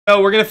No,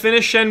 we're gonna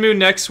finish Shenmue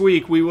next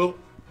week. We will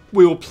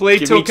play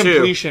till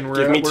completion.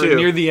 We're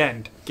near the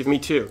end. Give me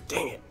 2.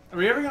 Dang it. Are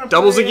we ever gonna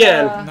doubles play,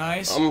 again?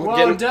 Nice.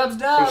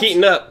 Dubs. I'm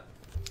heating up.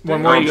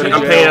 One more. I'm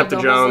paying up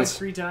to Jones. Like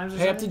 3 times or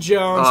Pay up to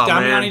Jones. Oh,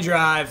 Damiani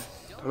drive.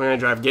 I'm gonna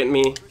drive. Get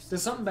me.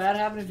 Does something bad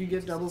happen if you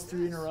get doubles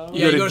 3 in a row?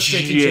 Yeah, you go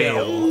straight to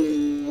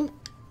jail.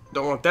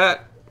 Don't want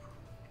that.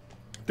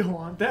 Don't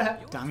want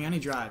that. Damiani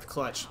drive.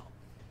 Clutch.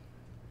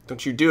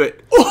 Don't you do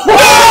it.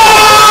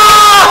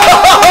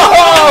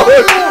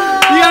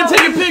 You gotta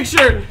take a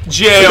picture.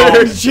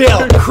 Jail.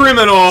 Jail.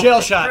 Criminal. Jail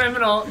shot.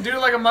 Criminal. Do it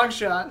like a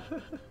mugshot.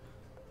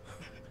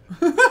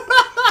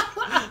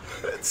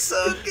 It's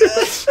so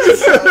good.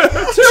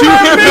 2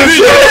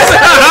 ambitions.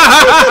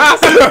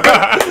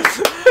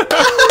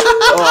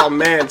 Oh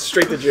man,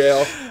 straight to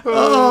jail.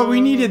 Oh, we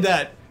needed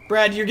that.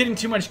 Brad, you're getting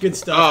too much good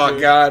stuff. Oh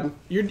dude. god.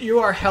 You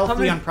are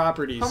healthy on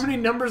properties. How many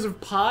numbers of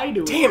pi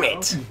do we Damn know?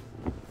 it.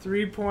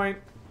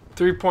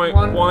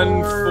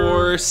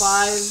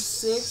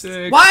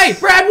 3.1456. Why,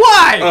 Brad?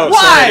 Why? Oh, why?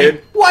 sorry,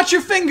 dude. Watch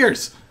your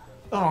fingers.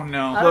 Oh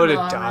no. I don't Loaded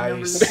know how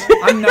many dice. numbers-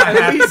 I'm not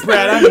happy,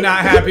 Brad. I'm not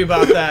happy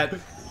about that.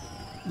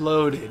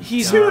 Loaded.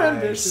 He's Too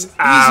ambitious. He's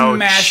Ouch.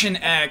 mashing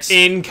X.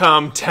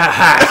 Income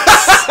tax.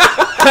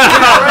 You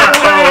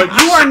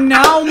are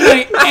now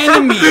my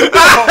enemy.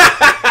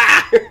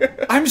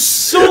 I'm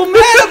so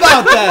mad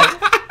about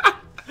that.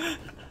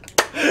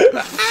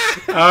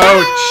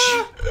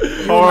 Ouch.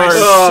 You're my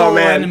Oh, sole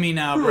man. enemy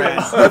now, Brad.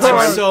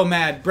 I'm so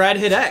mad. Brad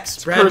hit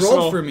X. Brad personal.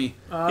 rolled for me.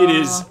 It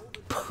is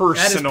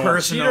personal.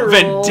 personal.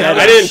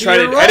 Vendetta. I didn't try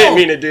to. Cheater I didn't roll.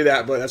 mean to do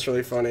that, but that's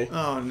really funny.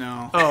 Oh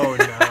no. Oh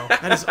no.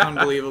 That is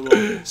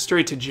unbelievable.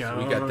 Straight to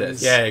Jones. We got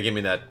this. Yeah, give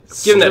me that.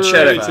 Give him that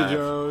Straight cheddar. to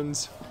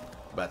Jones.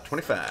 About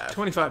 25.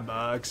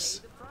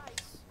 $25.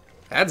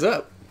 Adds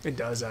up. It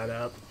does add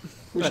up.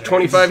 There's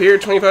 25 here,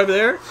 25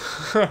 there.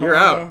 You're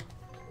out.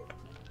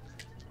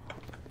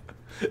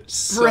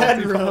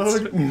 Brad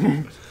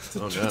Road.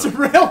 Oh It's a no.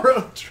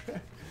 railroad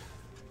track.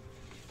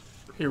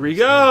 Here we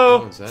go.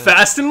 What was that?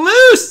 Fast and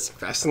loose.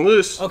 Fast and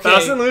loose. Okay.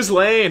 Fast and loose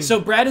lane. So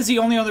Brad is the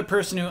only other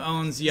person who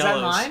owns that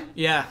yellows. mine?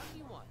 Yeah.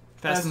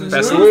 Fast and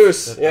Fast loose. and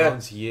loose. That Yeah.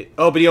 owns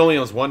oh, but he only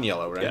owns 1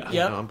 yellow, right? Yeah.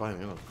 Yep. No, I'm buying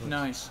yellow.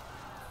 Nice.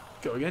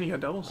 Go again. You got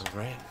doubles.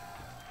 Right.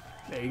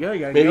 There you go. You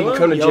got Maybe you yellow. can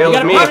come to Yellow. jail You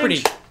got with a me.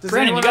 property. Does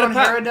Brandon, you anyone got a own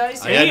pot.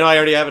 Paradise? Yeah, no, I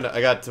already have it.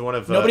 I got one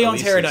of. Nobody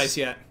owns Elise's. Paradise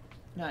yet.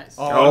 Nice.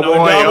 Oh no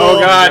boy. double. Oh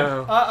god.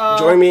 Uh-oh.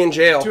 Join me in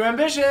jail. Too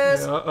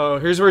ambitious. Uh-oh.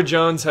 Here's where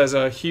Jones has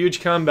a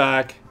huge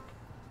comeback.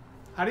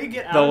 How do you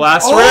get out The of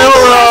last this?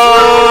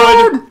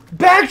 railroad.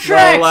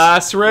 Backtrack. The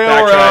last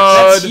railroad.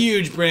 That's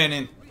huge,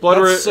 Brandon.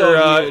 Blood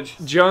so huge.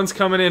 Jones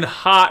coming in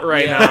hot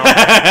right now.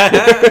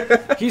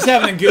 He's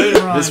having a good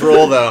run. This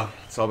roll, though.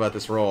 It's all about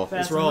this roll.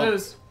 Fast roll. and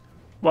loose.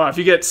 Wow, if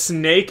you get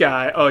Snake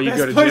Eye, oh, you Best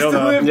go to place jail to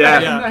though. live Yeah.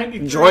 back in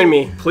 93. Join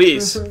me,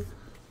 please. Just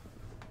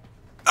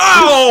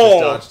Oh!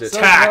 dodged it. So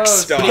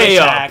Tax. close. Pay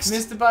up. Tax.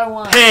 Missed it by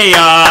 1. Pay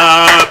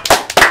up.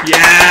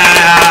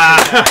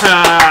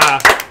 Yeah.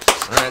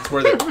 All right, it's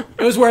worth it.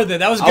 It was worth it.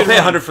 That was a I'll good pay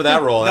run. 100 for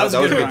that roll. That was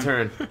was, a a good good run.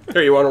 turn.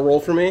 Here, you want to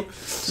roll for me?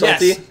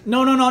 Salty? Yes.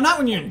 No, not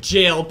when you're in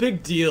jail.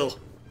 Big deal.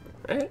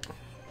 Right.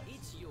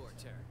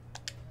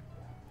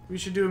 We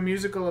should do a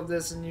musical of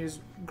this and use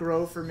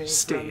Grow for me.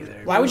 Stay from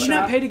there. Why would you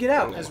not pay to get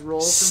out? As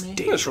roll for me?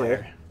 That's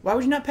rare. Why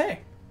would you not pay?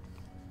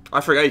 I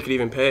forgot you could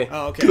even pay.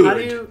 Oh, okay. How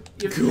do you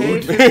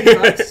pay 50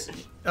 bucks?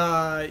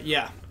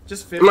 Yeah.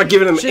 Just 50. I'm not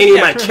giving them Shit, any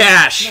yeah. of my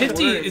cash.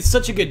 50, worries. it's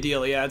such a good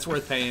deal. Yeah, it's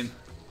worth paying.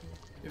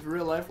 If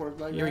real life worked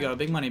like Here we that. go.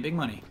 Big money, big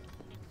money.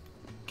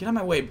 Get out of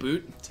my way,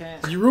 boot.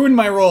 10. You ruined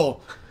my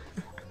roll.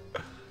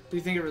 Do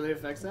you think it really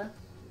affects that?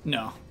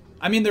 No.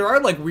 I mean, there are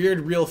like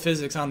weird real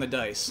physics on the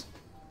dice.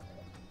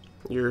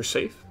 You're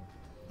safe.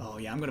 Oh,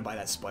 yeah, I'm going to buy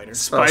that spider.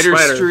 Spider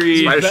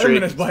Street. Spider I'm Street.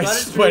 going to buy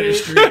Spider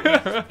Spider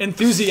Street.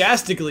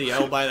 Enthusiastically,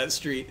 I'll buy that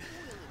street.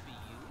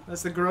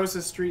 That's the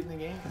grossest street in the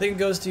game. I think it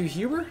goes to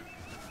Huber.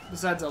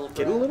 Besides all of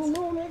Getting a little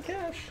low on that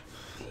cash.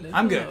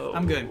 I'm good.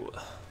 I'm good.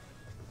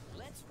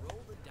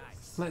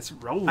 Let's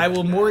roll. I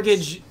will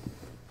mortgage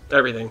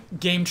Everything.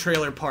 Game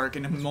Trailer Park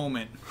in a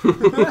moment.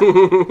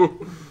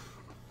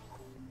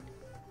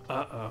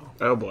 Uh-oh.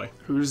 Oh boy.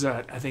 Who's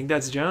that? I think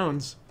that's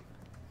Jones.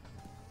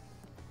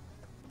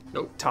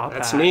 Nope. Top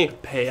That's hat. me.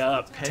 Pay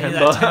up. Pay 10 that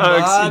bucks. 10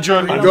 bucks.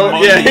 Join We my don't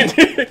money.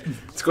 Yeah.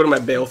 Let's go to my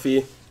bail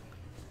fee.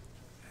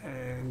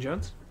 And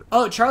Jones?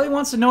 Oh, Charlie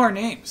wants to know our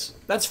names.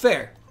 That's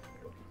fair.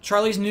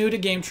 Charlie's new to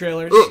Game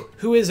Trailers.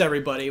 Who is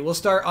everybody? We'll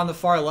start on the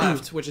far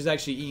left, which is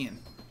actually Ian.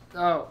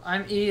 Oh,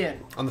 I'm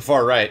Ian. On the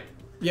far right.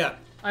 Yeah.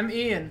 I'm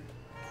Ian.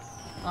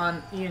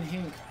 On Ian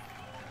Hink.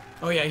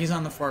 Oh, yeah, he's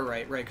on the far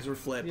right, because we're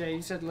flipped. Yeah,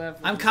 you said left.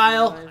 I'm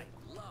Kyle.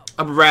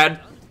 I'm Brad.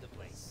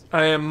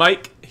 I am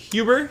Mike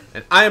Huber.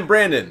 And I am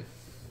Brandon.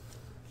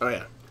 Oh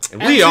yeah.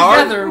 And And we are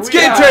together, it's we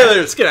Game are- Trailers.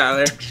 Let's get out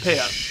of there. Pay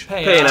up.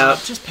 Pay it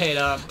up. Just pay it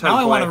up. Time Now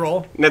I to want to play.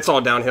 roll. And it's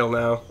all downhill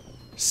now.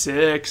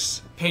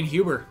 6. Paying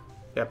Huber.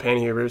 Yeah, Panty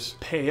Hubers.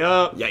 Pay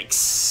up.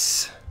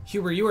 Yikes.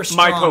 Huber, you are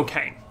strong. My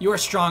cocaine. You are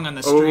strong on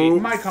the street. Oh,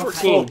 My company.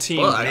 14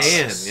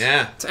 bucks. Man,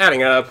 yeah. It's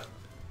adding up.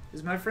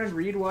 Is my friend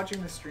Reed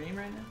watching the stream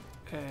right now?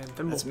 And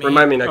Thimble. That's me.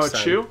 Remind me next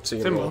time. Chew? So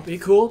you Thimble. roll. Be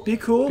cool. Be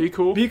cool. Be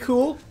cool. Be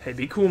cool. Hey,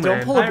 be cool, man.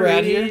 Don't pull a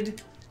Brad here.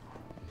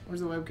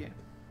 Where's the webcam?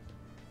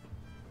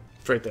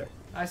 It's right there.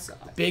 I saw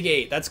it. Big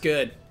 8. That's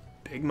good.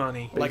 Big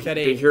money. I like that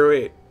Big 8. Hero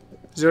 8.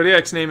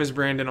 Zodiac's name is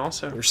Brandon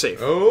also. You're safe.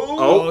 Oh.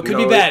 Oh, it could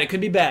no, be bad. It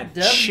could be bad.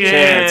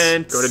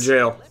 Chance. Go to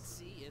jail.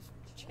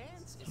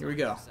 Here we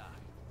go.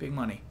 Big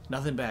money.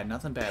 Nothing bad.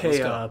 Nothing bad. Pay Let's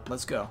go. up.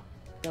 Let's go.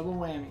 Double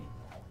whammy.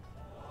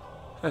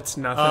 That's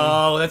nothing.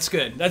 Oh, that's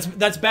good.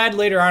 That's bad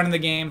later on in the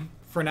game.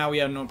 For now, we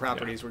have no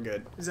properties. We're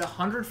good. Is it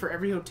 100 for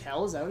every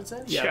hotel? Is that what it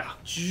said? Yeah.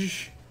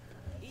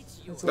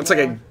 That's like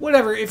a...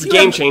 Whatever. If you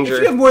game have, changer.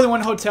 If you have more than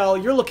one hotel,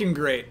 you're looking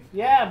great.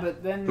 Yeah,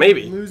 but then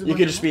Maybe. you lose a You bunch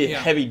could of just be money. in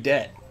heavy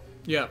debt.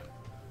 Yeah.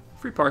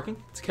 Free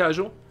parking. It's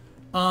casual.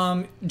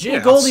 Jay Yeah,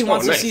 Goldie oh,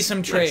 wants nice, to see some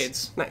nice,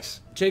 trades. Nice.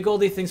 Jay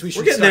Goldie thinks we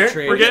should getting start there.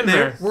 trading. We're getting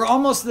there. We're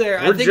almost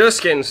there. We're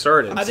just getting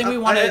started. I think we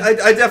want to.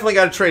 I definitely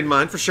got to trade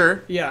mine for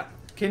sure. Yeah.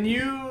 Can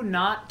you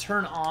not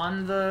turn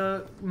on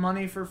the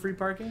money for free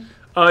parking?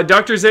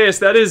 Dr. Zayas,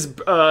 that is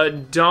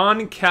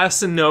Don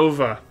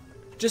Casanova.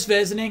 Just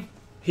visiting.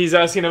 He's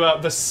asking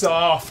about the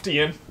soft,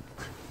 Ian.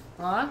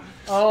 Huh?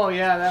 Oh,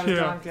 yeah, that was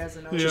Yeah. Don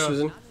Casanova. Yeah. Just was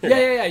in-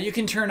 Yeah. You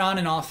can turn on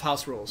and off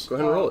house rules. Go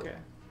ahead and roll okay. it.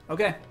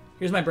 Okay.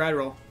 Here's my Brad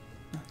roll.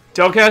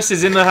 Delcast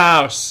is in the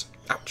house.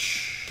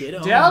 Ouch. Get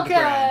on, Brad.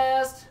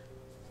 Delcast!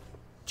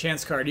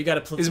 Chance card. You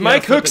got to. Is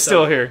Mike Hook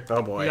still here?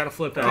 Oh boy. You got to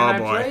flip that. Oh, Can I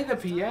boy. play the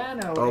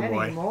piano Oh boy.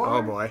 anymore?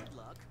 Oh boy.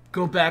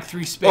 Go back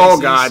 3 spaces.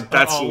 Oh god,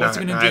 that's Uh-oh, not. what's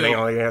it gonna I do?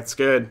 don't think that's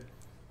good.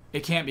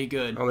 It can't be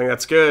good. I don't think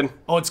that's good.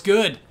 Oh, it's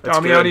good. That's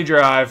Damiani good.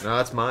 Drive. No,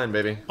 that's mine,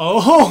 baby.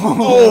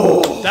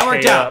 Oh, that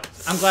worked pay out. up.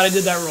 I'm glad I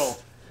did that roll.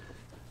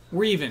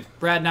 We're even,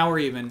 Brad. Now we're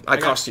even. I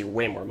cost you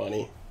way more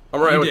money.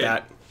 I'm right You with did.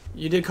 that.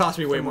 You did cost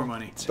me way more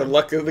money. The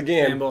luck of the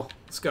game. Thimble,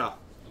 let's go.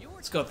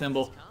 Let's go,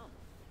 Thimble.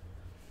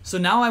 So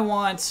now I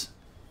want.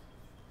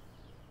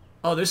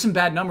 Oh, there's some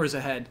bad numbers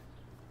ahead.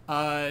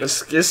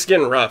 This is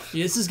getting rough.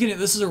 Yeah, this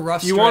is a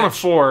rough. You want a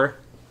 4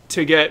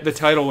 to get the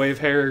tidal wave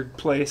hair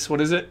place. What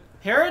is it?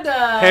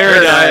 Paradise!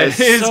 Paradise.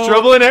 It's So-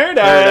 Trouble in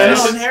Paradise.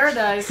 Paradise. On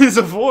Paradise. It's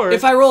a 4.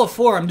 If I roll a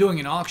 4, I'm doing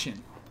an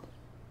auction.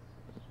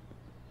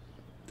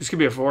 This could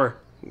be a 4.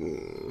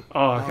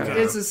 Oh,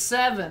 okay. It's a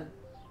 7.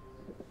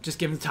 Just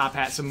give the top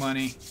hat some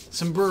money,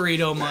 some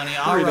burrito money.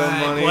 All Burrito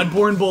right, money.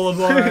 Bloodborne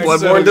Boulevard. Bloodborne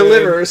So good.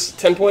 delivers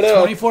 10.0.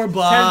 24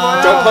 bucks.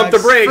 10.0. Don't pump the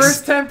brakes.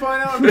 First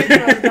 10.0 and big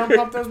drugs, don't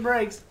pump those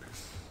brakes.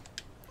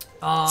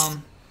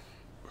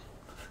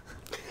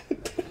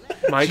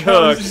 Mike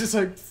Hook. It's just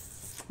like,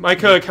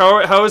 Mike Hook,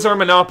 how is our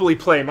Monopoly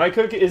play? Mike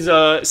Hook is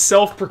a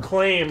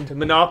self-proclaimed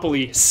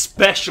Monopoly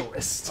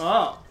specialist.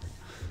 oh.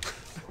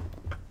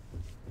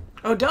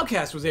 Oh,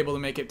 Delcast was able to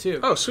make it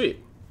too. Oh,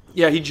 sweet.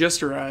 Yeah, he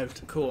just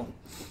arrived. Cool.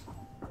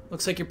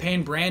 Looks like you're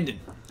paying Brandon.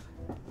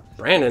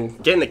 Brandon,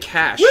 getting the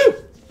cash.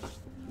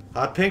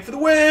 Hot pink for the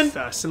win.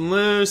 Fast and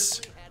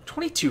loose.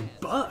 22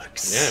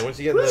 bucks. Yeah, once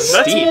you get those.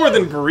 That's Steep. more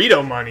than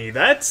burrito money.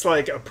 That's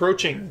like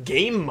approaching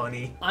game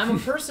money. I'm a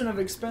person of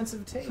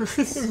expensive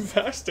taste.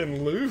 Fast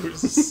and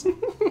loose.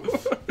 Don't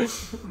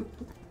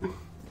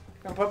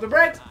pump the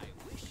brakes.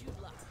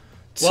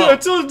 Well,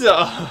 Turtle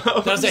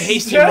dove. That was a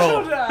hasty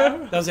roll. Turtle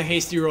That was a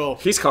hasty roll.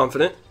 He's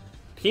confident.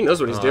 He knows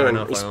what he's Oh, I don't doing.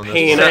 know if He's I own this.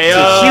 paying up Pay to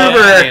up.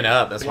 Huber. Paying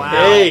up. That's wow.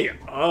 Hey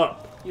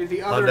up. You're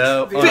the other,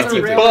 Hundo. the other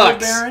 50 railroad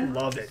bucks. baron.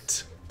 Love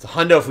it. It's a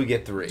hundo if we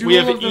get 3. Dude. We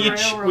have of the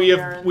each. railroad We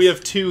barons.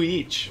 have 2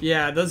 each.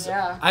 Yeah, those.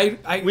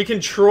 Yeah. We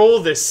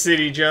control this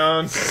city,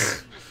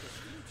 Jones.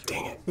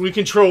 Dang it. We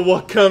control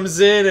what comes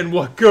in and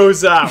what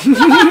goes out.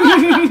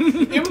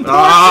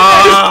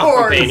 Ah, I'm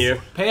Imports. paying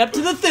you. Pay up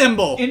to the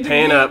thimble. Into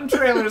Paying up.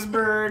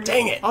 GameTrailersburg.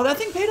 Dang it. Oh, that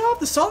thing paid off.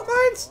 The salt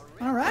mines.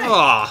 All right.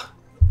 Ah,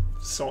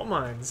 Salt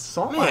mines.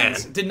 Salt man.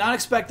 mines. Did not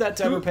expect that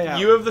to ever pay out.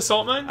 You have the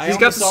salt mines? He's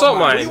own got the salt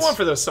What do mines. you want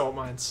for those salt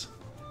mines?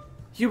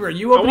 Huber,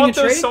 you I opening a want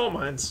those trade? salt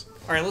mines.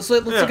 All right, let's Yeah.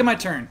 look at my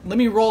turn. Let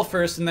me roll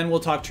first, and then we'll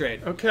talk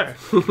trade. Okay.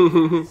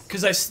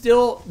 Because there's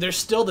still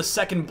the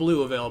second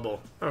blue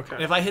available. Okay.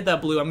 And if I hit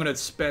that blue, I'm gonna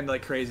spend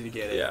like crazy to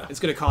get it. Yeah. It's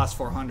gonna cost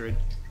 400.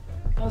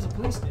 That was a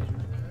police station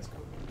right there. That's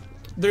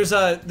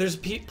cool. There's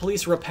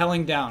police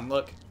rappelling down.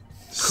 Look.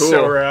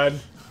 So rad.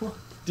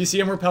 Do you see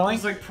them rappelling?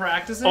 It's like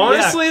practicing.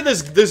 Honestly,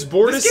 this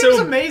board This is game's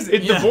so amazing.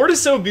 The Yeah. board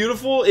is so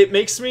beautiful. It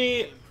makes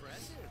me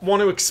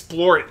want to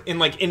explore it in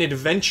like an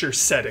adventure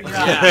setting,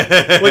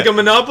 Yeah. like a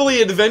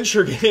Monopoly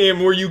adventure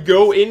game where you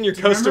go in your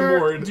custom Remember-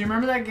 board. Do you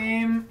remember that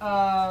game,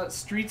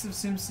 Streets of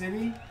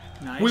SimCity?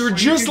 Nice. We were Where you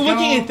just could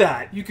looking go- at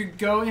that. You could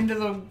go into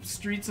the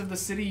streets of the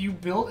city you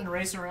built and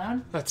race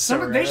around. That's so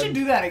They rad. should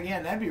do that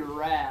again. That'd be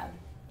rad.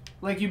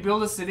 Like you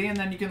build a city and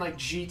then you can like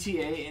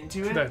GTA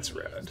into it. That's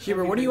rad.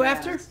 Huber, what are you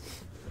after?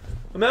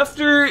 I'm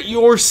after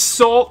your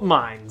salt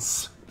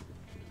mines.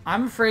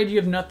 I'm afraid you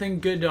have nothing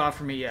good to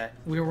offer me yet.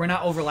 We're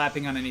not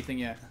overlapping on anything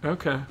yet.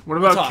 Okay. What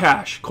about talk.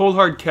 cash? Cold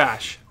hard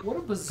cash. What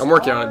a bizarre. I'm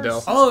working on it,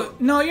 Dell. Oh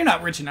no, you're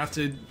not rich enough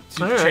to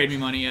All right. trade me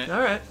money yet.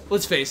 All right.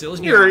 Let's face it. Let's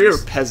be You're a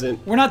honest.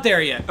 peasant. We're not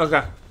there yet.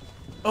 Okay.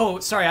 Oh,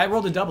 sorry, I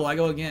rolled a double. I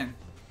go again.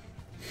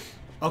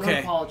 Don't Okay.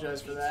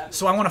 apologize for that.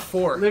 So I want a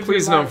 4. Live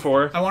Please your no life.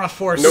 4. I want a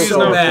 4 No so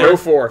four. bad. No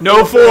 4.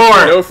 No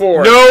 4. No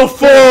 4. No 4.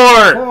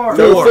 Four.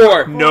 No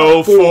 4.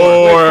 No 4.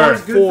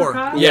 Four's good Four. for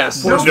Kyle?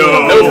 Yes. No.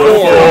 No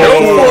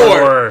No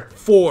 4.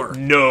 4.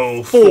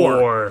 No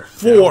Four. 4.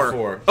 4.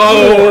 4.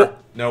 Oh.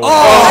 No.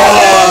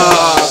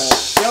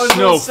 That was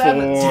No roll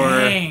 7. 4.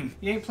 Dang.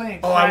 You ain't playing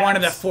Oh, crabs. I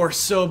wanted that 4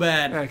 so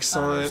bad. I don't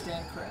Excellent.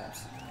 understand crabs.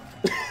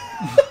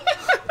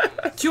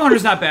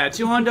 200's not bad.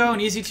 200, an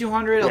easy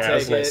 200. I'll Yeah, take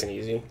that's it. nice and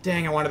easy.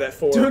 Dang, I wanted that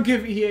 4. Don't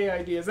give EA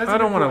ideas. That's I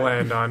don't want want to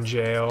land on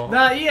jail.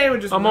 Nah, EA would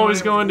just. I'm ruin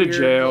always it going to with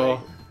weird, jail.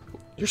 like-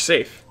 You're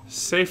safe.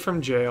 Safe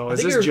from jail. I Is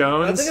think this you're-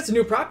 I Jones? think it's a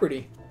new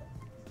property.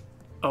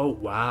 Oh,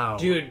 wow.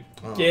 Dude,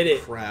 Oh, get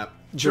it. Crap.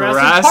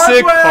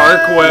 Jurassic Parkway!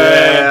 Parkway.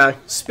 Yeah.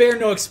 Spare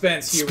no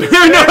expense, Hubert.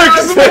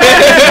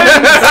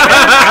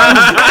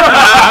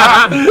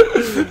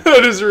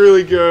 That is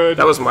really good.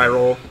 That was my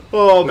roll.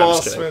 Oh, No,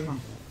 I'm just Bossman.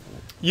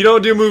 You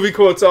don't do movie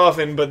quotes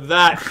often, but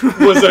that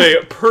was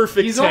a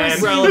perfect He's only, 10.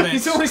 seen, Relevant.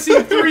 he's only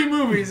seen 3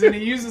 movies and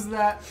he uses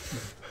that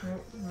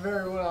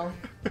very well.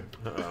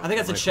 I think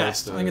that's a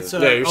chest. I think it's a.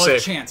 Yeah, you're oh, safe.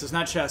 it's chance. It's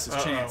not chest.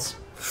 It's chance.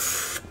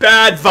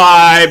 Bad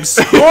vibes.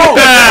 Bad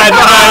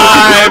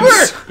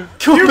vibes.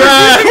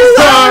 Bad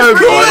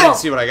vibes. Oh, I didn't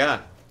see what I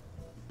got.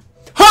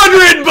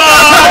 $100.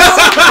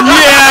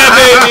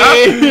 Yeah,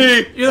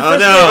 baby. You're the Oh, first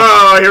no. pick.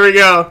 Oh, here we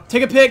go.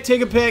 Take a pick.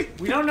 Take a pick.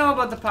 We don't know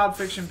about the Pop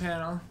Fiction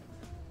panel.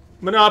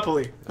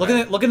 Monopoly. Look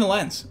in the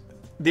lens.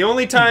 The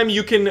only time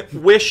you can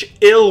wish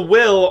ill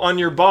will on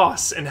your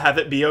boss and have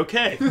it be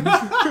okay.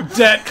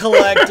 Debt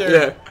collector.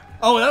 Yeah.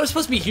 Oh, that was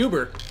supposed to be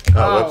Huber.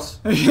 Oh, whoops.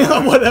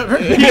 Yeah, whatever.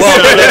 I think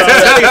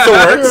it still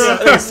works. I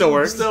think it still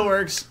works. Still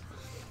works.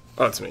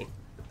 Oh, it's me.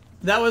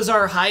 That was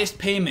our highest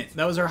payment.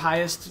 That was our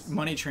highest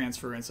money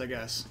transference, I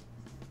guess.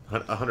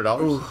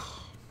 $100?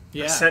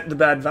 Yeah. Sent the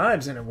bad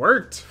vibes and it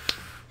worked.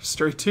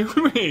 Straight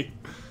to me.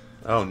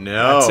 Oh,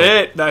 no. That's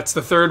it. That's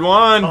the third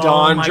one.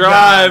 Dawn my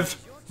Drive.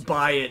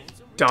 Buy it.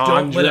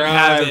 Dawn Don't let him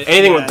have Drive. it.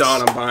 Anything with Yes.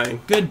 Dawn, I'm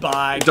buying.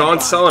 Goodbye. Dawn's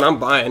goodbye. selling, I'm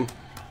buying.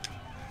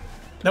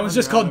 That one's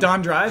just called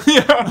Dawn Drive?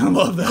 Yeah. I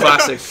love that.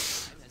 Classic.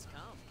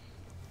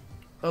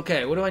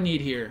 Okay, what do I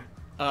need here?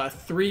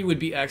 3 would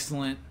be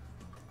excellent.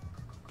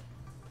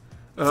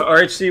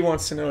 RHC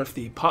wants to know if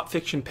the Pop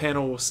Fiction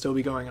panel will still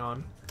be going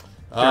on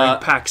during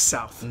PAX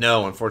South.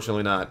 No,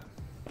 unfortunately not.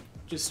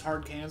 Just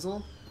hard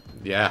cancel.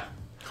 Yeah.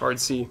 Hard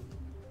C.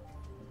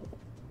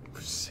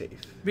 We're safe.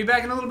 Be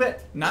back in a little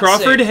bit. Not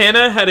Crawford safe.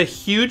 Hanna had a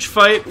huge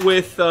fight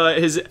with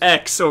his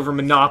ex over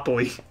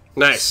Monopoly.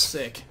 Nice.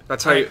 Sick.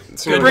 That's how you.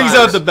 that's Good how you- Brings vibes.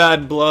 out the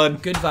bad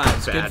blood. Good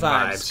vibes. Good Bad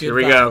vibes. vibes. Good Here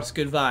we vibes,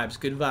 go. Good vibes.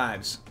 Good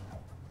vibes.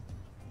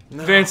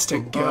 Vance to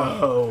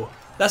go.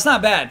 That's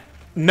not bad.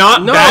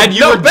 Not No, bad. You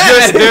no were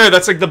bad. just there.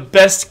 That's like the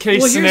best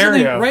case Well, here's the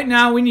scenario. thing. Right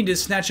now, we need to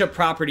snatch up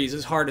properties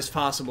as hard as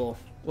possible.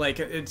 Like,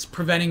 it's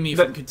preventing me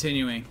from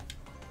continuing.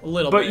 A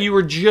little bit. But you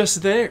were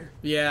just there.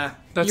 Yeah.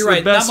 That's You're the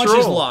right. best Not much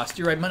is roll. lost.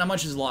 You're right. Not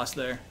much is lost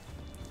there.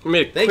 I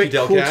made a Thank quick, you,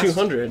 cool Delcast.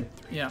 200.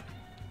 Yeah.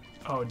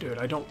 Oh, dude,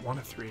 I don't want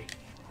a 3.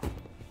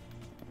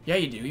 Yeah,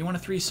 you do. You want a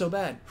 3 so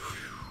bad.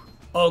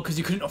 Oh, because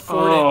you couldn't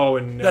afford Oh,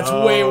 it. no. That's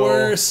way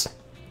worse.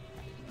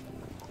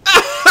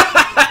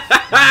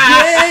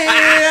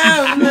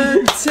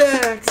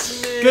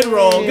 Good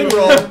roll. Good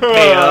roll.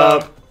 Pay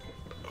up.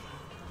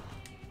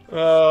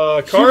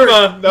 Karma.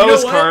 That You know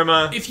was what?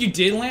 karma. If you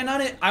did land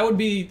on it,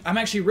 I'm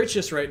actually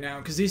richest right now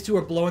because these two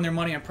are blowing their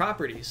money on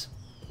properties.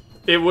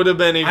 It would have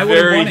been a I would've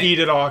very won it.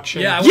 heated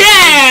auction. Yeah. I would've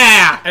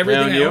Yeah!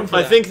 Everything Round I you? own for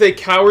I that. think they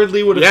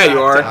cowardly would have. Yeah, you backed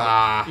are. out,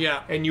 Ah.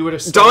 Yeah. and you would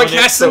have. Don stolen it for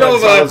Casanova.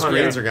 like Those 500.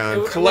 screens are gone. It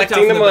worked out Collecting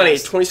for the the money.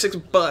 best.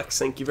 $26.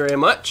 Thank you very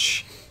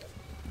much.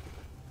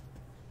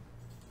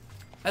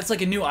 That's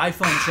like a new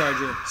iPhone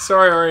charger.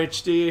 Sorry,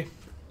 RHD.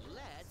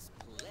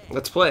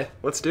 Let's play.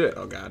 Let's do it.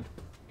 Oh, God.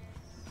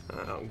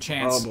 Oh,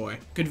 Chance. Oh, boy.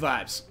 Good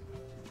vibes.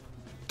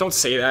 Don't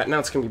say that. Now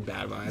it's going to be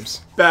bad vibes.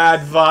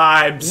 Bad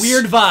vibes.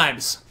 Weird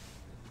vibes.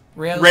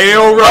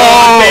 Railroad.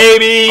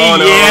 Baby. Oh,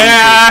 no.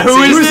 Yeah.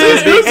 Who is Who's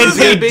this? this? It's Who's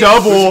a this?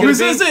 double.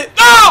 Whose is it?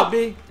 No.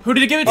 Who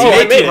did it give it to? Oh, I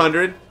Take made it.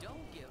 100.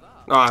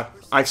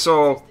 I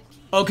saw.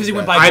 Oh, because he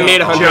went by. I Joe.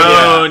 made 100.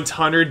 Jones,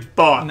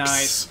 $100.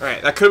 Nice. All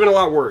right, that could have been a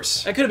lot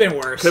worse. That could have been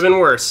worse. Could have been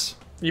worse.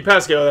 You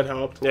passed go. That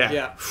helped. Yeah.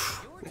 Yeah.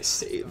 Nice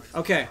save.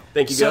 Okay.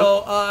 Thank you, So,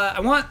 I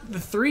want the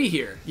 3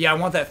 here. Yeah, I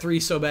want that 3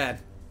 so bad.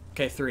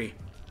 Okay, 3.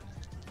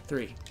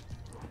 3.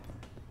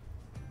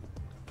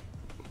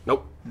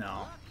 Nope.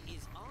 No.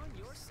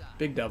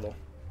 Big double.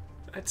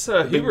 That's Big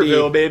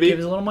Huberville, D. Give baby.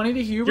 us a little money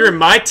to Huber. You're in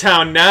my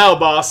town now,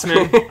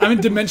 Bossman. I'm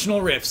in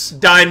Dimensional Rifts.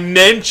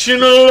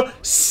 Dimensional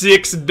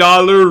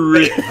 $6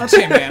 rip.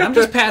 Okay, man. I'm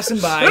just passing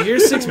by.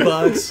 Here's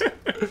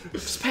 $6.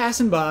 Just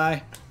passing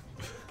by.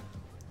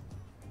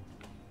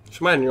 Just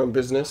mind your own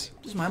business.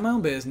 Just mind my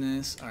own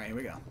business. All right, here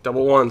we go.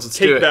 Double ones. Let's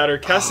do Take it. that. Or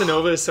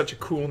Casanova is such a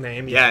cool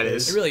name. Yeah, it It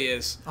is. really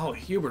is. Oh,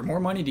 Huber, more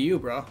money to you,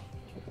 bro.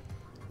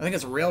 I think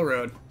it's a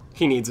railroad.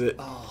 He needs it.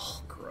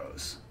 Oh,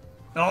 gross.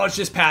 Oh, it's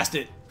just past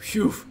it.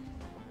 Phew.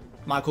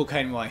 Michael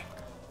Kenway.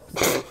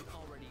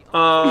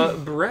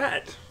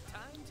 Brett.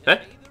 Huh?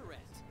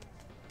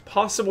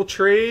 Possible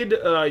trade.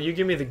 You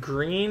give me the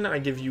green. I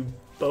give you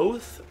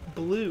both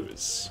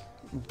blues.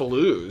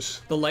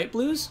 Blues. The light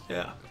blues?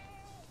 Yeah.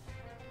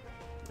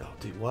 Oh,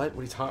 dude, what?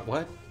 What are you talking?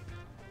 What?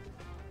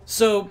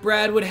 So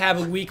Brad would have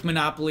a weak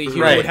monopoly. Hero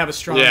Right. would have a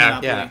strong Yeah,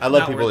 monopoly. yeah, I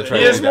love Not people worth that try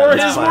it. He has more. He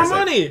has No. more Classic.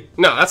 money.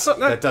 No, that's not.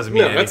 That doesn't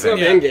mean That's not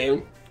anything. the end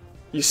game.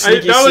 You I,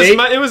 sneaky that was snake.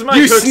 my. It was my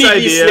You cook's sneaky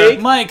idea. snake.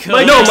 Mike Hook.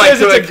 Mike No, Hook Mike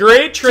says it's a Hook. great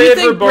Do you trade for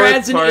think both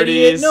Brad's an idiot?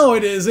 parties. No,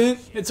 it isn't.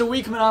 It's a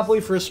weak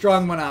monopoly for a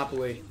strong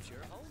monopoly.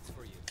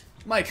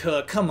 Mike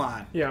Hook, come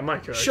on. Yeah,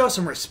 Mike Hook. Show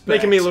some respect.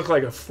 Making me look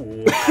like a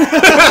fool.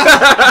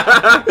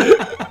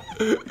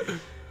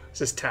 Is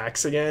this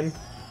tax again?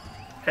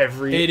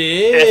 Every It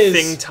is.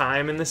 effing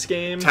time in this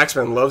game.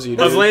 Taxman loves you,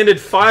 dude. I've landed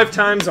 5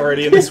 times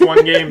already in this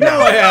one game now.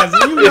 No, it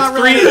hasn't. You've not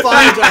three- ran it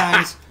 5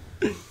 times.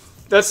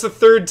 That's the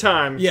 3rd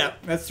time. Yeah,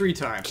 that's 3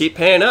 times. Keep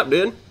paying up,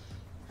 dude.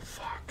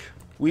 Fuck.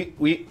 I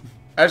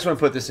just want to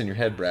put this in your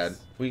head, Brad.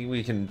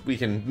 We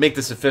can make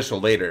this official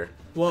later.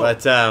 Whoa.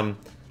 But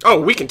Oh,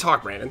 we can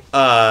talk, Brandon.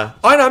 oh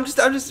no, I'm just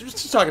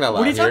talking out loud.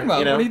 What are you talking here,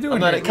 about? know? What are you doing I'm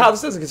not- here? Kyle,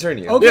 this doesn't concern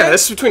you. Okay. Yeah,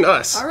 this is between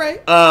us. All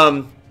right.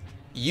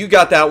 You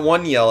got that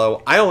 1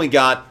 yellow. I only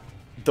got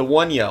the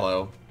 1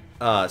 yellow.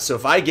 So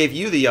if I gave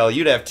you the yellow,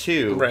 you'd have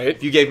 2. Right.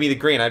 If you gave me the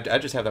green,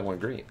 I'd just have that 1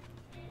 green.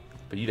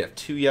 But you'd have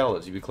 2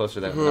 yellows. You'd be closer to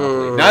that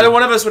monopoly. Neither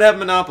one of us would have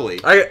monopoly.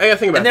 I gotta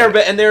think about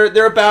that. And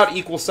they're about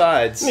equal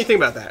sides. Let me think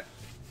about that.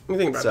 Let me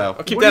think about So- that.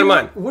 I'll keep What that do in you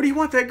mind. want- What do you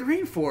want that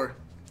green for?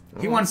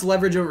 He wants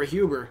leverage over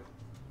Huber.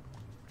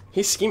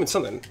 He's scheming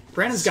something.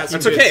 Brandon's got some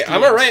That's good okay. I'm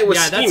schemes. alright with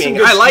Yeah, that's some scheming.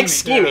 good I like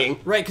scheming. scheming.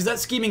 Right, because that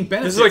scheming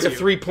benefits This is like a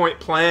you. 3-point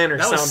plan or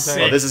That was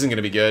something. Oh, sick. this isn't going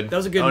to be good. That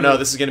was a good Oh no, move.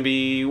 this is going to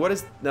be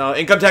no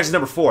income tax is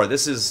number 4.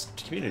 This is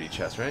community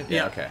chest, right?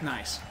 Yeah, Okay.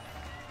 nice.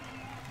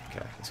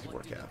 Okay, this could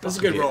work out. That's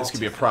a good roll. This could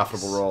be a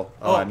profitable roll.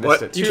 Oh, I missed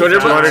what? it. 200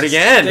 200 bucks?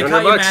 again. They 200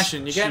 caught you bucks.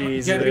 mashing. You can't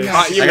Jesus. be Caught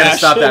mashing. you I gotta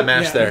stop that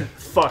mashing. match Yeah. there.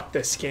 Fuck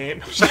this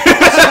game.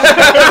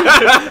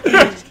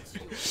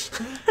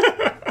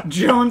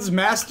 Jones,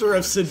 master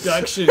of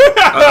seduction.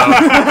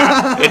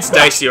 It's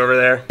dicey over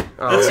there.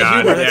 Oh, That's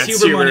God. Huber. That's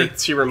it's Huber money.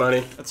 It's Huber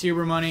money. That's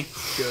Huber money.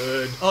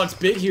 Good. Oh, it's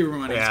big Huber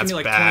money. Yeah, it's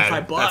gonna be it's like bad.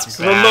 25 bucks. That's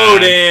bad.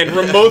 Remote in.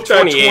 Remote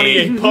that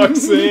 28. 28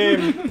 bucks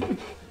in.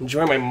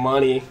 Enjoy my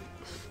money.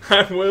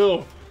 I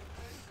will.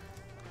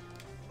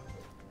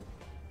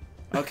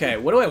 Okay,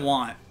 what do I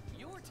want?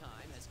 Your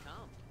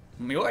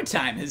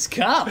time has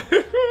come.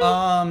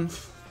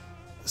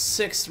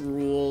 6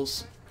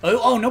 rules.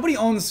 Oh, nobody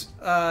owns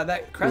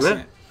that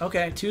crescent.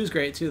 Okay, 2 is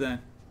great. 2 then.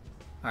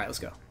 All right, let's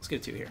go. Let's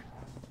get a 2 here.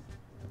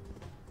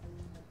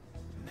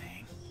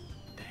 Dang,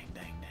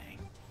 dang.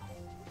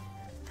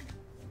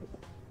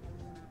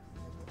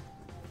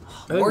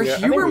 More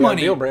Huber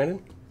money. Deal,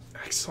 Brandon.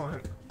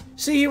 Excellent.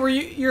 See, where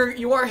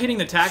you are hitting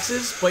the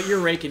taxes, but you're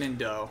raking in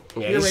dough.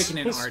 Yeah, You're he's-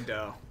 raking in hard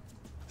dough.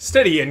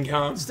 Steady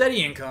income.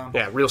 Steady income.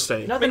 Yeah, real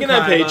steady. Nothing Making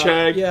that kind of,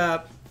 paycheck.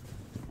 Yeah.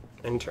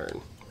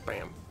 Intern.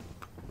 Bam.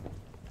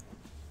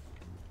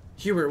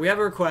 Hubert, we have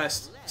a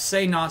request.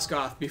 Say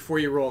Nosgoth before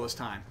you roll this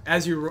time,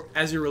 as you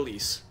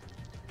release.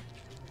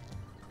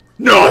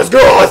 No, it's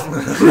gone!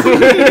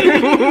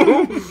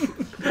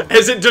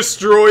 As it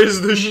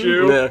destroys the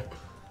shoe. Yeah.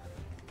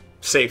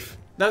 Safe.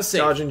 That's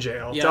safe. Dodge in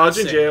jail. Yeah, Dodge that's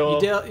in safe. jail.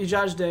 You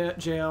dodge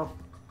jail.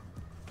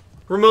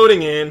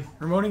 Remoting in.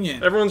 Remoting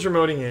in. Everyone's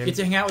remoting in. Get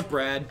to hang out with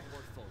Brad.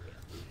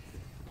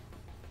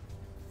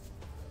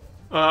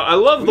 I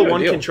love the got a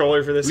one deal.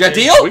 controller for this We got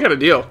game. deal? We got a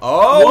deal.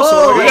 Oh, Whoa.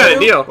 so We got a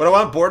deal. What do I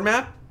want? Board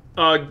map?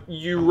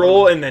 You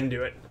roll and then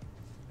do it.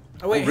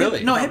 Oh wait, Oh, really?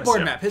 hit Promise, board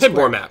yeah. map. Hit Square.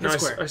 board map. No, Hit I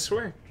square.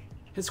 swear.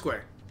 Hit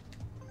square.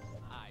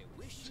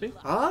 See?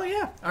 Oh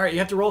yeah. All right, you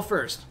have to roll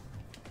first.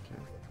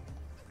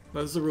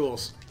 Those are the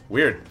rules.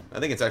 Weird. I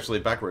think it's actually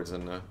backwards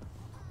in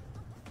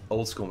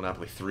old school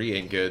Monopoly. 3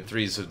 ain't good.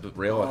 3's a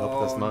rail. I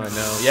hope that's Oh, mine. no.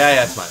 No.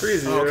 Yeah, it's mine.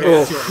 Freeze Oh, okay, you.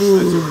 that's yours.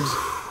 That's yours.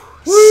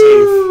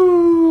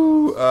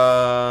 Woo!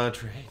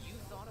 Trade.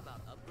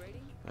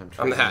 I'm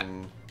On the hat.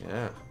 trading-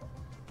 Yeah.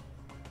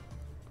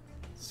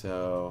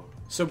 So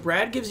So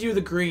Brad gives you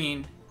the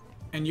green,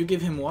 and you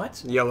give him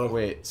what? Yellow.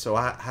 wait. So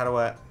how do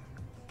I?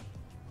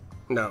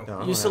 No. No, I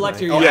don't You have select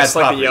mine. your Oh, yellow. yeah, Select the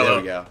property.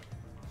 yellow. There we go.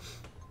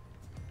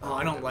 Oh,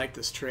 I don't like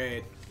this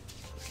trade.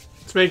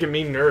 It's making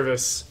me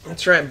nervous.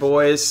 That's right,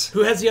 boys.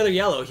 Who has the other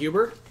yellow?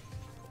 Huber?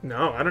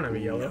 No, I don't have a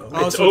yellow.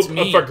 Oh, it's so it's up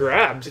me. for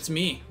grabs. It's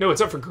me. No, it's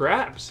up for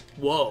grabs.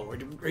 Whoa,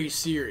 are you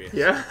serious?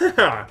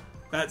 Yeah.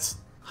 That's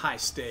high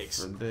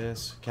stakes. For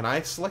this, can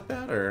I select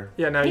that or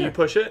Yeah, now you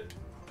push it.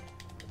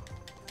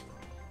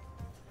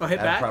 Oh, hit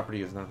add back?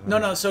 property is not?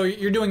 No, so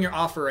you're doing your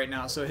offer right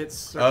now, so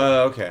hits...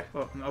 Oh, okay.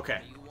 oh,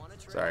 okay.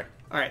 Sorry.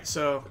 Alright,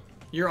 so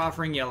you're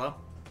offering yellow.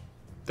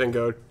 Then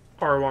go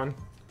R1.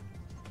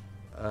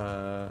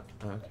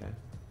 Okay.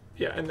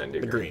 Yeah, and then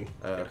do the green.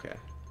 Okay.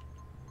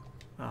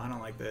 Oh, I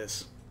don't like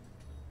this.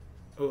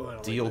 Oh, I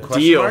don't Deal? like this.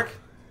 Question Deal. mark?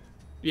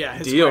 Yeah,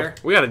 hit Deal. square.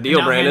 We got a deal,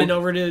 And now Brandon. hand it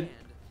over to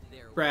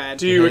Brad.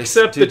 Do you Yes.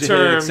 accept the Did you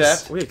terms?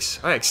 accept?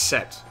 I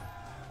accept.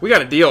 We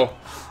got a deal.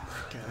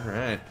 All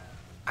right.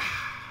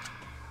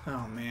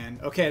 Oh, man.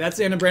 Okay, that's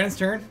the end of Brandon's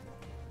turn.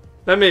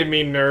 That made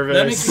me nervous.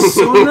 That makes me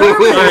so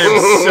nervous. I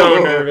am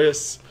so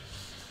nervous.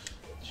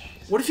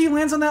 What if he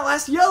lands on that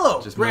last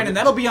yellow? Just Brandon, move it.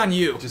 that'll be on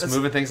you. Just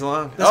moving things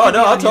along. that's Oh, gonna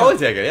no, be I'll on totally you.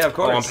 take it. Yeah, of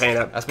course. I'm paying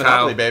up. That's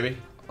Monopoly, Kyle. baby.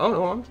 Oh,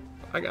 no,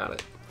 I got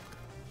it.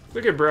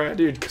 Look at Brad,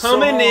 dude.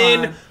 Coming hold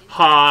in on.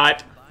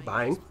 hot.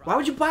 Buying. Why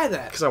would you buy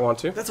that? Because I want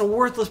to. That's a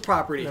worthless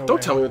property. No.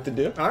 Don't tell me what to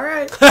do. All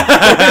right.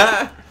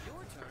 I'll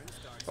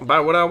buy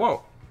what I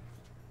want.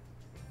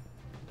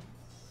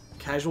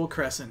 Casual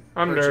Crescent.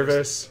 I'm Purchase.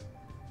 nervous.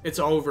 It's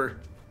over.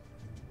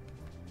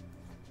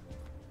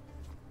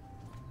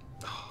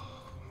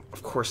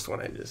 Of course, the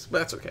one I just. But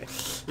that's okay.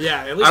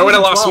 Yeah, at least I would've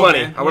it wasn't lost 12,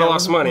 money. man. I would've Yeah,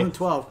 lost it wasn't- money. it wasn't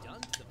 12.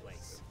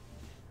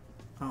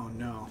 Oh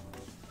no.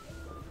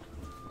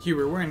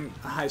 Hubert, we're in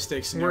a high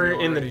stakes scenario.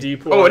 We're in the already.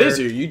 deep water. Oh, it is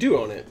you. You do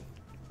own it.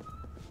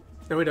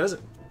 No, he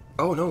doesn't.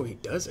 Oh, no, he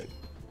doesn't.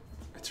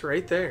 It's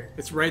right there.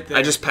 It's right there.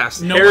 I just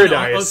passed it. No Paradise.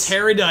 one owns- oh,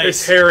 Paradise.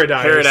 It's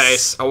Paradise.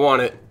 Paradise. I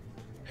want it.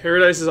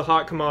 Paradise is a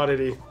hot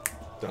commodity.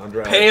 Don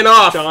Drive. Paying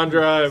off. Don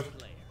Drive.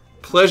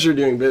 Pleasure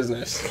doing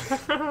business.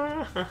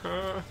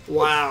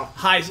 Wow.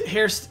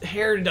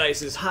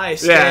 Paradise is high Yeah.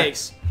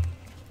 stakes.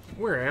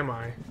 Where am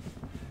I?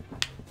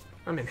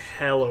 I'm in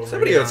hell over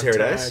Somebody here owns on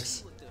Paradise.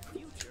 tags.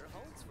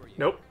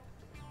 Nope.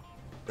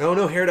 Oh,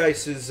 no,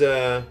 Paradise is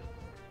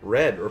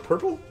red or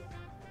purple?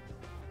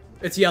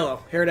 It's yellow.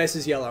 Paradise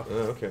is yellow. Oh,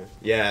 okay.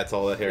 Yeah, it's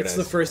all that Paradise.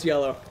 It's the first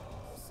yellow.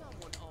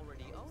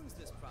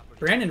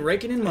 Brandon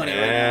raking in money right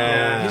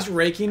Yeah. now. He's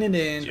raking it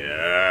in.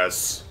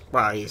 Yes.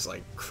 Wow, he's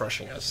like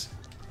crushing us.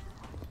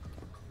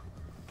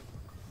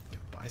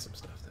 Buy some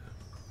stuff, though.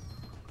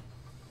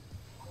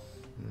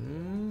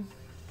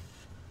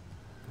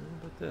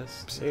 What about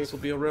this? This will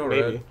be a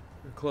railroad. Maybe.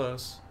 We're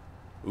close.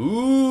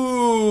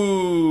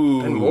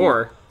 Ooh. And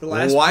more. The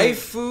last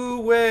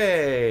Waifu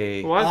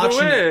Way. What the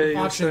Auction it. way? You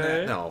Auction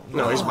say? it. No,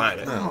 No, he's buying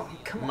it. No,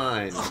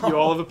 mine. You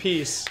all have a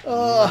piece.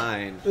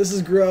 Mine. This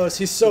is gross.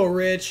 He's so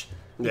rich.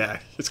 Yeah,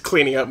 it's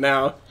cleaning up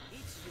now.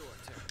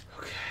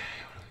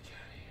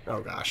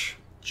 Oh gosh.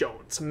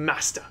 Jones,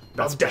 master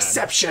That's of bad.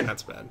 deception.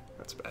 That's bad.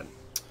 That's bad.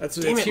 That's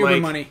Damn it's it, Huber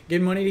Mike. money.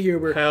 Give money to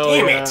Huber. Hell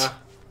Damn yeah. it.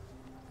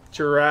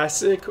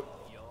 Jurassic.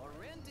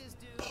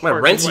 My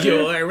Park rent's money.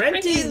 due. Your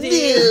rent is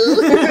due.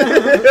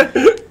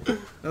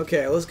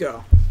 Okay, let's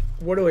go.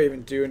 What do I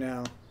even do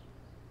now?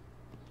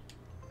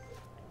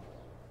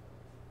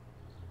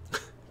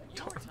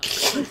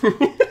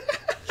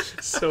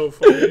 So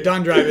funny.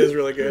 Don Drive is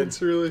really good.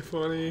 It's really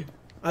funny.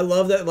 I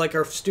love that like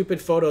our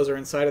stupid photos are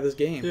inside of this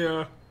game.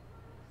 Yeah.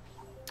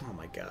 Oh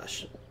my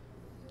gosh.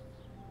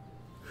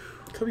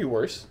 Could be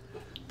worse.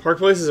 Park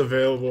Place is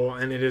available,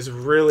 and it is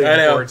really I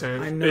know.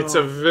 important. I know. It's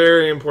a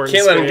very important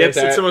Can't let him get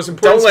space. that. It's the most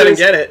important Don't let him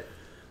space. get it.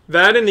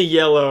 That and the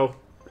yellow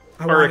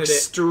I are wanted it.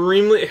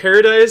 extremely...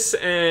 Paradise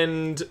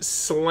and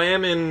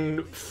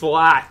Slammin'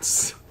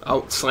 Flats.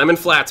 Oh, slamming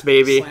flats,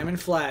 baby. Slamming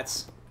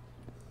flats.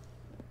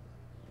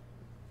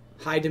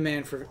 High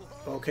demand for.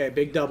 Okay,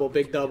 big double,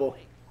 big double.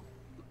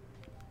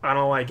 I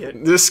don't like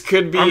it. This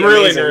could be I'm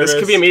really amazing. This nervous.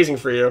 could be amazing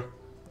for you.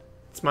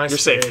 It's my You're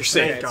space. safe, you're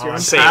safe. Thank You're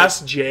God. safe.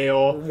 Past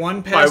jail. One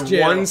By past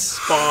jail. one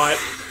spot.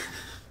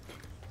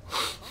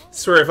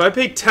 Swear, if I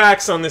pay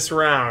tax on this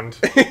round...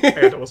 I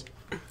got doubles.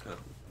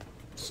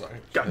 Sorry.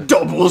 Got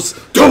doubles!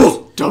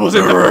 Doubles! Doubles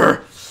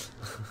everywhere!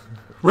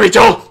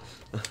 Rachel!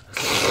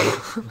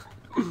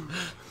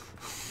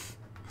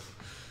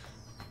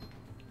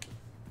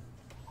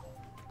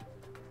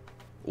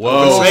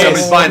 Whoa, Space.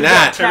 somebody's buying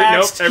that.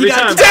 Taxed. Every He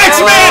got time.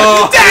 taxed.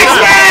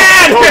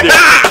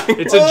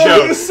 It's a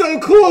joke. So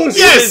close.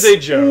 It is a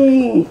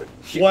joke.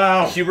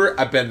 Wow. Hubert,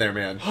 I've been there,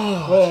 man.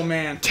 Oh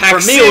man.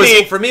 Tax For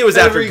me, it was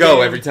after Every go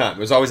game. every time. It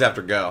was always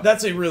after go.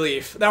 That's a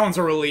relief. That one's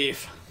a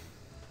relief.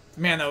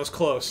 Man, that was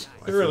close.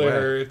 It really way.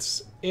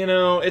 hurts. You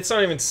know, it's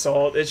not even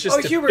salt. It's just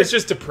Hubert. it's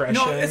just depression.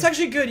 No, it's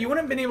actually good. You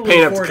wouldn't have been able to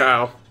Paying up to afford it.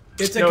 Kyle.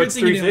 It's a no, good it's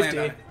thing you didn't land 350.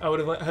 on it. I would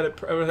have had it.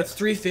 I would have It's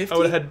 350. I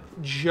would have had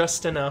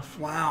just enough.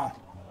 Wow.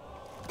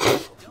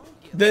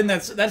 Then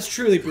that's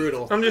truly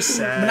brutal. I'm just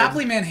sad.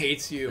 Monopoly Man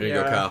hates There you. you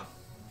go, Yeah. Kyle.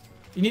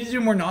 You need to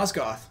do more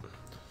Nosgoth.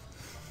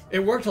 It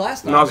worked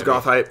last time.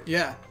 Nosgoth hype.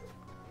 Yeah.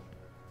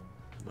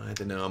 I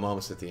don't know. I'm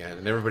almost at the end,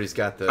 and everybody's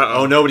got the.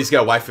 Uh-oh. Oh, nobody's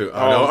got waifu.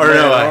 Oh, no, Oh, or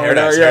no, man.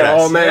 Paradise. Yeah.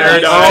 Paradise. Oh, man.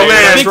 Paradise. Oh,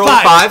 man. Big Roll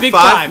five. Big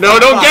five. five. No,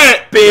 don't Five. get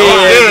it. Big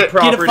Don't do it.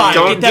 property. Get a five.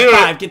 Don't Get that do it.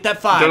 five. Get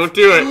that five. Don't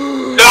do it.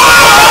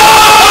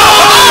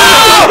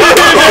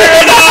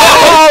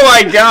 Oh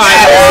my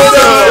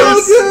god.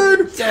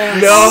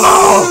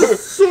 No.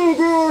 So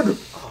good.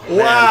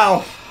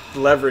 Wow.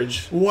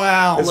 Leverage.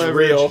 Wow. It's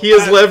real. He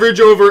has leverage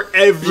over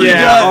everything.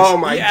 Yeah. Oh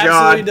my he god.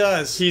 absolutely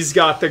does. He's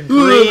got the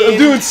green. I'm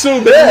doing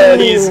so bad.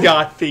 He's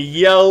got the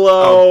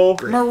yellow.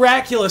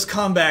 Miraculous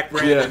comeback,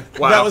 Brandon. Yeah.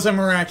 Wow. That was a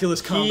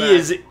miraculous He comeback.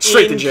 is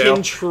Straight to in jail.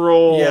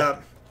 control. Yeah.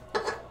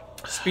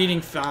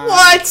 Speeding fine.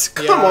 What?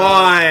 Come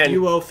on.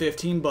 You owe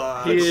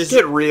 $15. He is-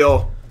 Get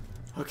real.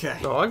 Okay.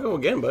 No, I'll go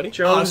again, buddy.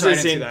 Jones sorry, I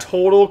is didn't see in that.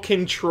 total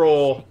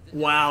control.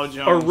 Wow,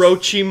 Jones.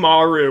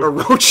 Orochimaru.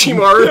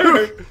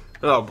 Orochimaru.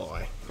 Oh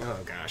boy. Oh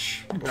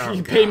gosh. Oh,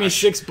 You paid me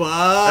 $6.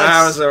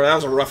 that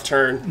was a rough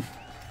turn.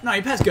 No,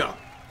 you pass go.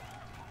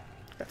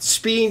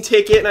 speeding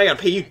ticket, and I gotta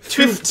pay you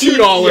 $2,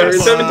 Yeah,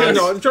 $17.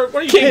 $17. What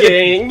are you Can't get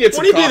anything. Get What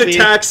some do you be the coffee.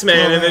 tax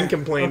man and then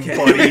complain,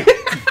 buddy?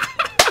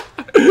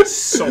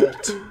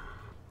 Salt.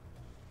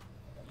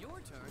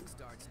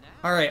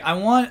 All right, I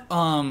want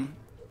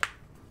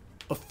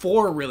a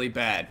 4 really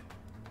bad.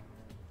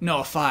 No,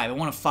 a 5. I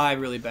want a 5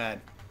 really bad,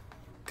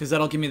 because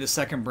that'll give me the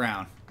second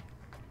brown,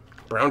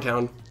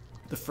 Browntown.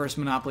 the first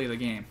Monopoly of the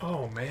game.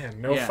 Oh man,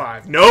 no Yeah.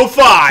 5. No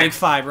 5. Big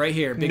 5 right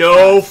here. Big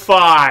No 5.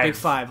 5. Big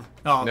 5.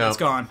 Oh, No. that's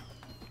gone.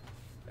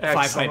 5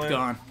 Excellent. hype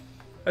gone.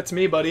 That's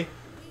me, buddy.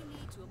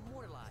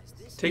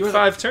 Take You were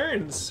 5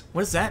 turns.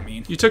 What does that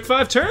mean? You took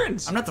 5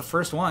 turns. I'm not the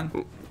first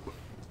one.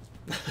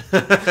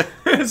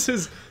 This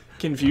is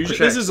confusion.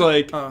 Check. This is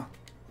like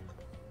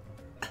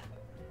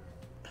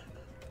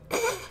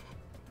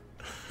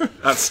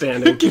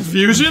Outstanding.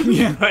 confusion.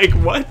 Yeah. Like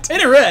what?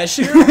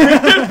 Interesting.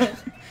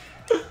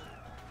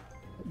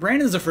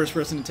 Brandon's the first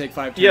person to take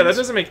 5 turns. Yeah, that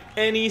doesn't make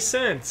any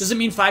sense. Does it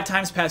mean 5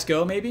 times past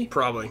go, maybe?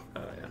 Probably.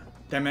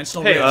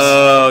 Dimensional Hey, rifts.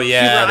 Oh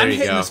yeah, Huber, there I'm you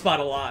hitting go. the spot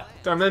a lot.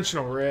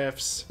 Dimensional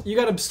rifts. You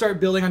gotta start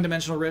building on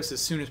dimensional rifts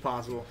as soon as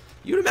possible.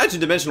 You would imagine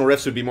dimensional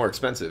rifts would be more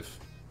expensive.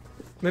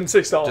 Then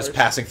 $6. Just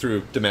passing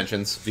through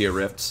dimensions via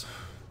rifts.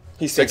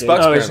 He's $6 thinking.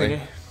 Oh, he's apparently.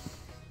 thinking.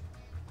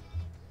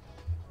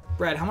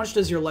 Brad, how much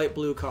does your light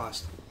blue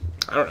cost?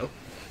 I don't know.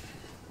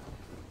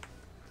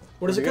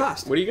 What does it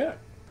cost? What do you got?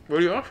 What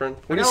are you offering?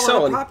 What I are got you a lot of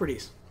selling?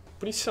 properties.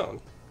 What are you selling?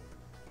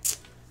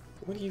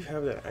 What do you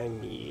have that I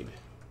need?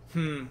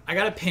 I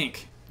got a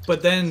pink,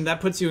 but then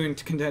that puts you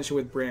into contention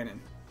with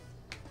Brandon.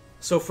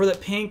 So for the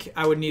pink,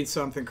 I would need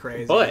something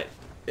crazy. But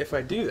if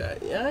I do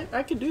that, yeah,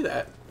 I could do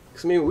that.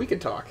 Because maybe we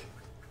could talk.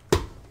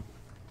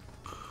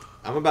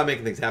 I'm about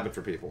making things happen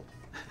for people.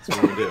 That's what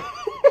I'm gonna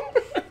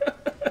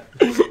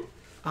do.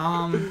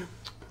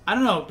 I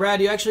don't know,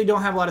 Brad. You actually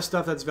don't have a lot of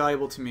stuff that's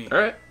valuable to me All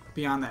right.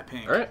 beyond that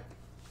pink. All right.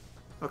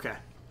 Okay.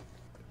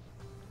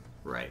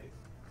 Right.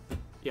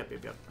 Yep.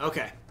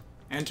 Okay.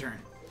 End turn.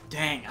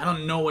 Dang, I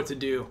don't know what to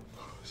do.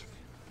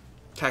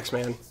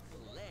 Taxman.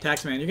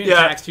 Taxman, you're getting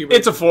Yeah, taxed, Hubert.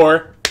 it's a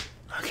 4.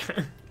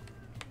 Okay.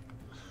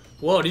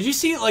 Whoa, did you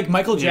see like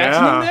Michael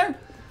Jackson in Yeah.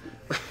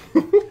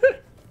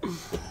 there?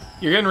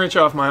 You're getting rich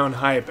off my own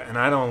hype, and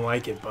I don't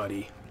like it,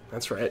 buddy.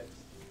 That's right.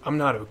 I'm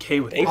not okay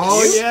with Thank it.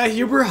 Oh you. yeah,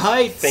 Huber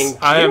Heights. Thank you.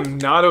 I am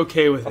not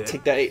okay with I'll it.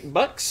 take that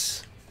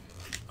 $8.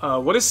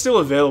 What is still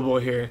available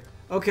here?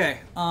 Okay.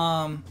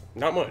 Not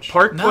much.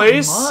 Park Not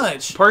Place.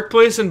 much. Park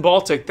Place and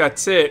Baltic.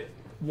 That's it.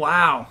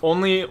 Wow.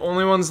 Only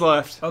ones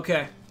left.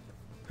 Okay.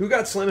 Who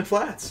got Slammin'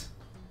 Flats?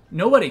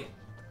 Nobody.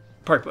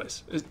 Park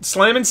Place.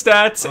 Slam and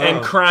Stats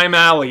and Crime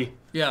Alley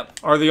Yep.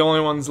 are the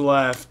only ones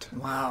left.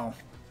 Wow.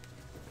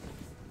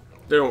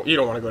 You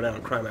don't want to go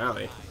down Crime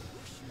Alley.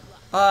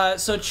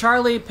 So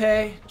Charlie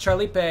Pay.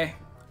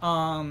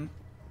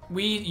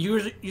 We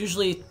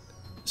usually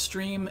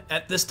stream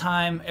at this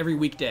time every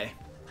weekday,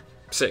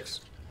 6.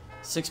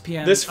 6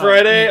 p.m. This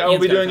Friday, Ian's I'll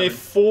be got it doing a covered.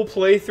 full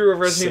playthrough of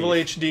Resident Evil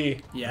Safe.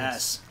 HD.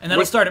 Yes, and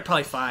that'll start at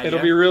probably 5. It'll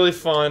yeah? be really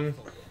fun.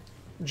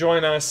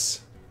 Join us.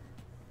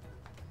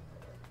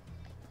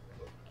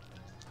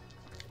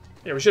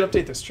 Yeah, we should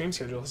update the stream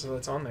schedule so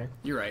that's on there.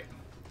 You're right.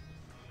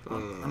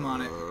 I'm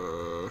on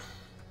it.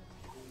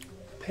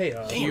 Pay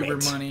up. Huber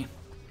money.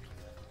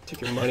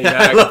 Take your money I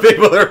back. love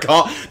people that are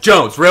called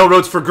Jones.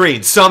 Railroads for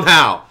green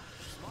somehow.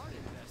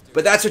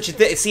 But that's what you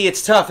see.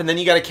 It's tough, and then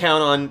you got to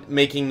count on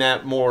making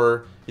that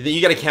more. Then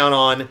you got to count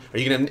on. Are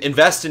you going to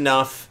invest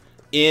enough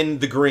in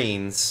the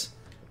greens?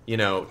 You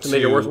know, to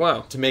make it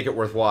worthwhile. To make it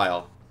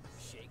worthwhile.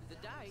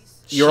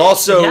 You're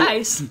also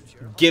Nice.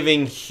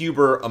 giving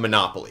Huber a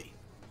monopoly.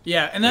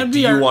 Yeah, and that'd Do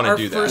be you our, wanna our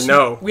do that? first.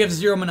 No. We have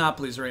 0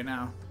 monopolies right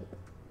now.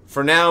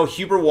 For now,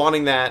 Huber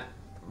wanting that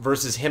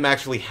versus him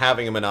actually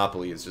having a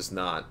monopoly is just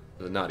not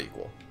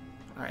equal.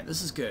 All right,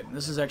 this is good.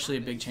 This is actually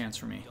a big chance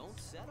for me.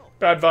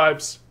 Bad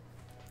vibes.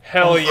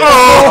 Hell yeah.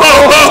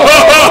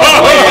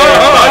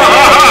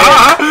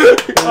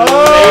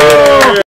 Oh!